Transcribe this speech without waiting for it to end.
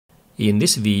In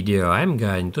this video, I'm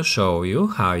going to show you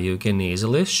how you can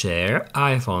easily share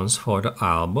iPhone's photo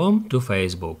album to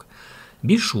Facebook.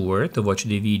 Be sure to watch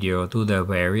the video to the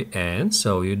very end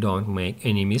so you don't make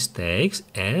any mistakes,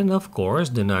 and of course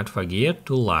do not forget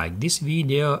to like this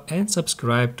video and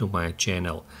subscribe to my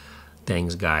channel.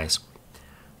 Thanks guys.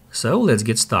 So let's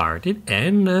get started,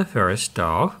 and first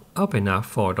off, open up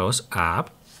Photos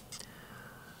app,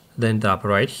 then tap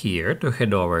right here to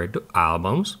head over to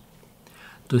Albums.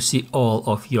 To see all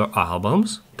of your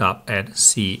albums, tap at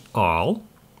See All.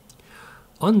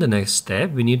 On the next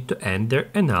step, we need to enter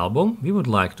an album we would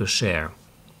like to share.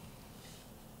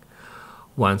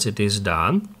 Once it is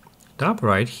done, tap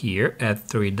right here at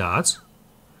three dots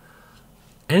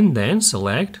and then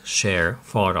select Share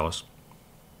Photos.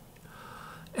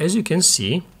 As you can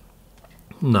see,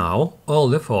 now all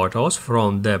the photos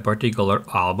from the particular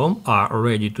album are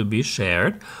ready to be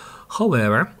shared.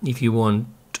 However, if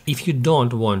you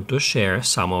don't want to share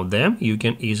some of them, you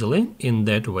can easily, in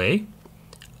that way,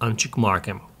 uncheck mark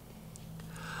them.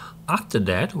 After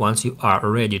that, once you are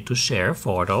ready to share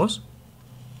photos,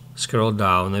 scroll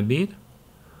down a bit,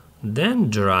 then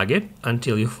drag it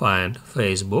until you find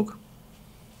Facebook.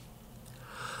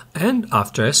 And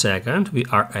after a second, we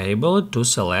are able to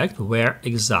select where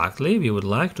exactly we would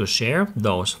like to share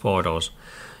those photos.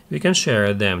 We can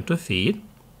share them to feed,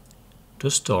 to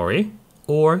story,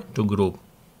 or to group.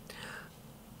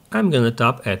 I'm gonna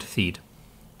tap at feed.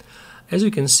 As you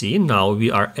can see, now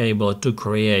we are able to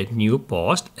create new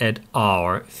post at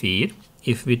our feed.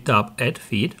 If we tap at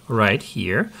feed right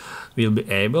here, we'll be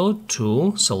able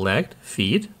to select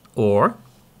feed, or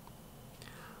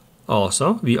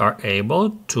also we are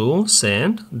able to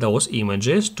send those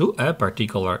images to a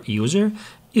particular user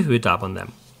if we tap on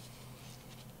them.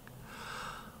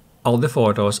 All the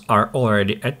photos are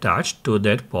already attached to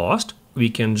that post. We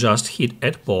can just hit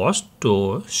add post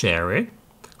to share it.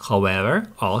 However,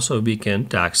 also we can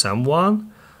tag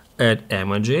someone, add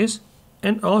images,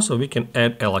 and also we can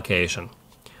add a location.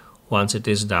 Once it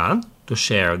is done, to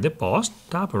share the post,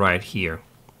 tap right here.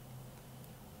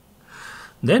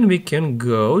 Then we can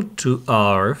go to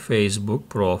our Facebook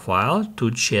profile to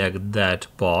check that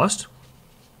post.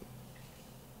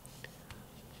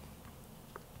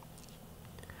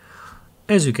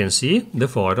 As you can see, the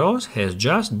photos has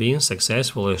just been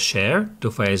successfully shared to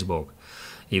Facebook.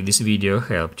 If this video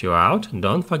helped you out,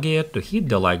 don't forget to hit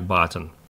the like button.